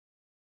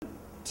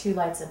2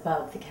 lights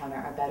above the counter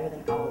are better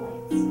than all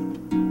lights.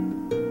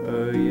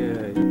 Oh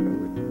yeah, you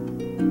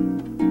probably.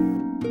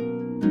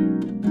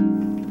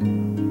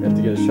 I have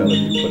to get a shot of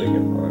you putting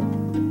it on.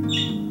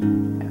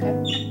 Okay.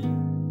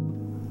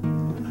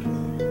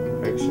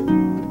 Action.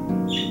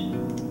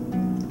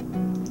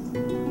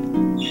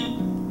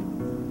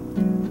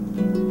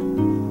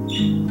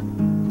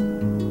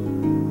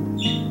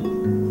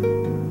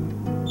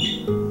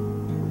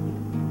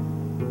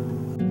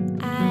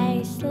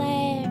 I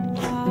slept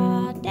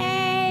all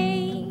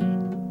day.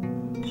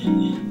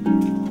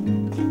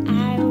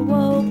 I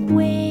woke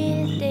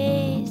with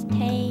this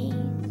taste,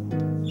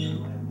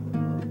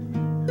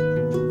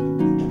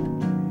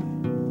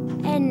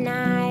 and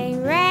I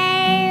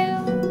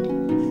raved,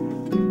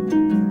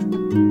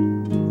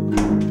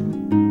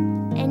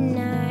 and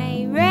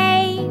I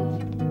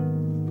raved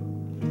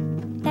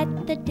that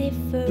the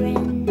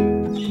difference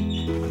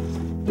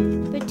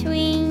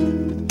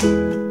between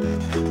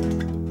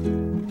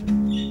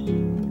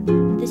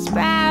the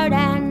sprout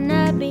and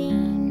the bean,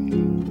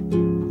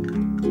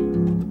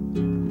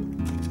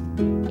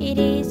 it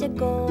is a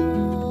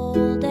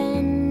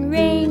golden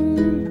ring,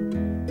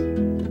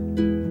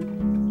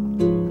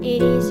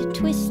 it is a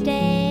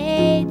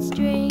twisted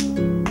string,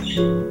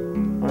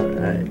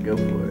 Alright, go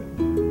for it.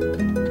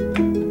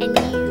 and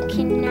you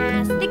can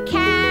ask the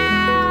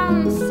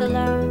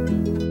counselor,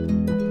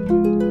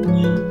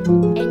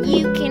 and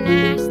you can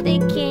ask the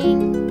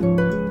king,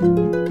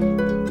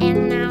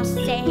 and I'll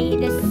say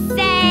the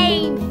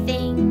same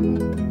thing.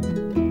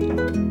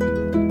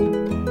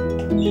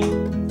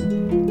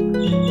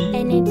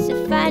 And it's a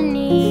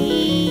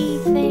funny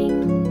thing.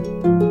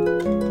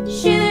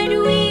 Should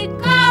we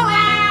go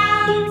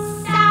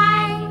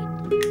outside?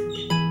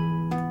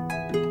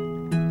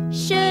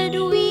 Should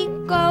we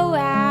go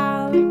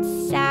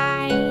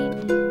outside?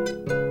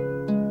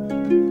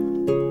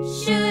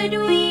 Should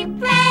we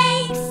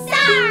bake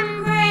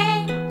some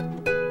bread?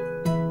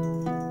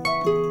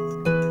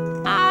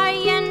 Are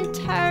you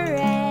interested?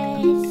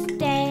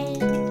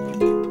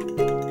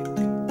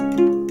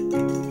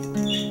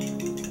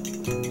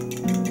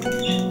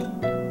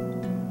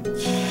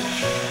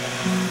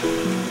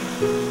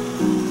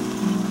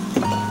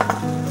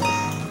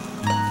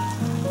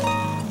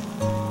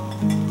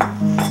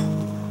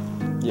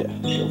 Yeah,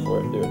 go for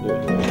it. Do it.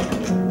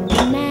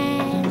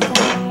 And as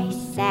I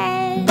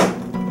said,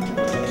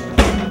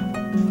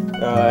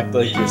 Oh, act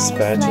like your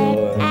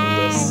spatula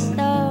and this.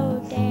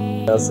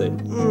 I'll say,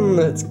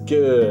 that's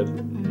good.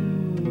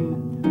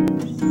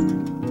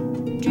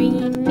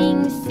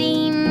 Dreaming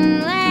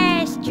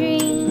seamless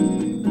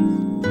dreams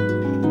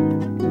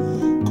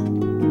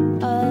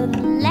of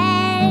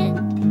lead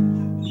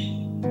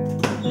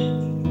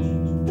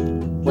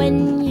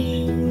when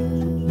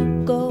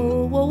you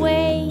go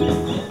away.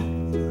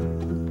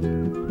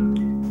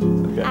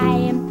 Okay. I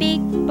am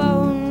big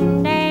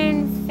boned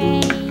and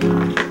fake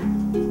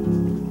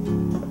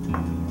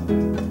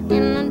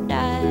in the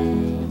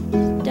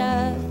dust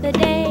of the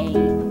day,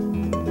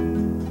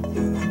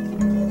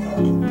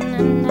 and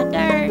in the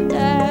dirt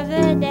of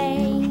the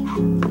day,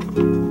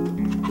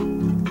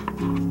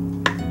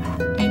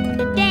 and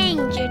the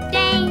danger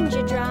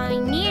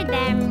drawing near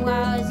them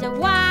was a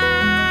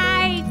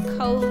white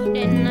coat,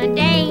 and the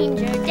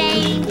danger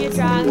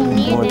drawing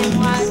near them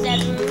was a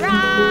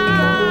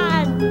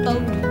broad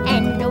boat,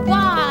 and the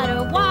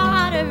water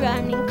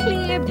running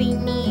clear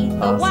beneath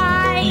the water.